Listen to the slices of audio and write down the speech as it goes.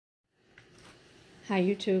Hi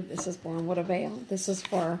YouTube, this is Born with a Veil. This is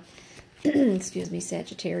for, excuse me,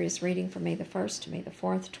 Sagittarius reading for May the 1st to May the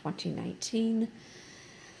 4th, 2019.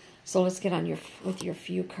 So let's get on with your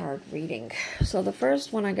few card reading. So the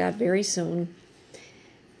first one I got very soon.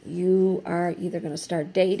 You are either going to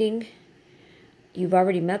start dating. You've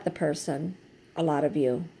already met the person, a lot of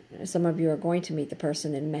you. Some of you are going to meet the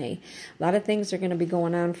person in May. A lot of things are going to be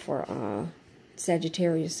going on for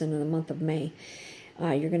Sagittarius in the month of May.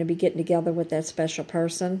 You're going to be getting together with that special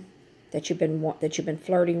person that you've been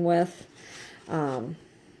flirting with and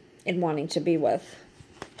wanting to be with.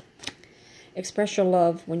 Express your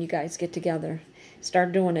love when you guys get together.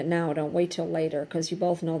 Start doing it now. Don't wait till later, because you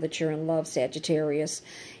both know that you're in love, Sagittarius,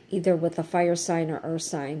 either with a fire sign or earth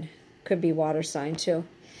sign. Could be water sign too.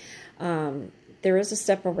 There is a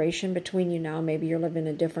separation between you now. Maybe you're living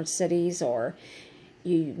in different cities, or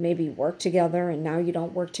you maybe work together and now you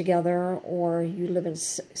don't work together, or you live in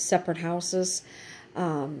separate houses.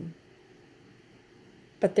 But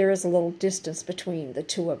there is a little distance between the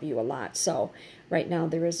two of you a lot. So right now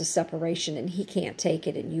there is a separation, and he can't take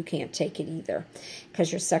it and you can't take it either,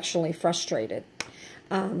 because you're sexually frustrated.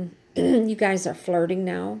 You guys are flirting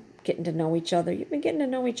now, getting to know each other. You've been getting to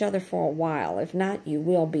know each other for a while. If not, you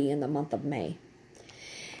will be in the month of May.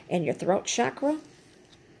 And your throat chakra,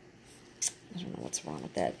 I don't know what's wrong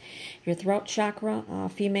with that. Your throat chakra,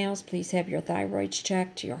 females, please have your thyroids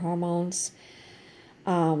checked, your hormones.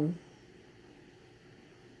 And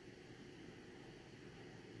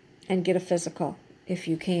get a physical if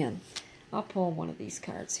you can. I'll pull one of these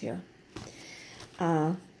cards here.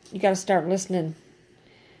 You got to start listening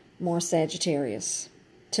more, Sagittarius,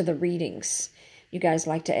 to the readings. You guys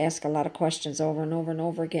like to ask a lot of questions over and over and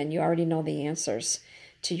over again. You already know the answers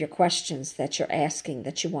to your questions that you're asking,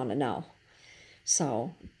 that you want to know.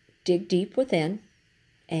 So dig deep within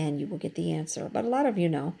and you will get the answer. But a lot of you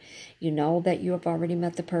know that you have already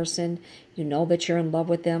met the person. You know that you're in love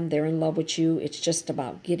with them. They're in love with you. It's just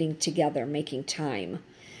about getting together, making time.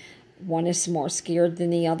 One is more scared than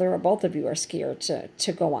the other, or both of you are scared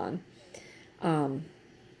to go on.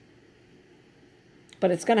 But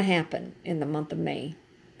it's going to happen in the month of May,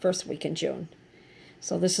 first week in June.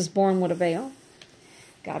 So this is Born with a Veil.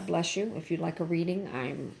 God bless you. If you'd like a reading,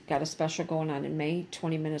 I've got a special going on in May,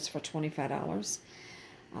 20 minutes for $25.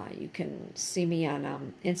 You can see me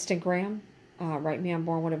on Instagram. Write me on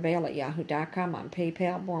bornwithaveil@yahoo.com. On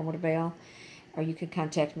PayPal, Born with a Veil. Or you can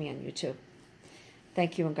contact me on YouTube.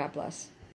 Thank you and God bless.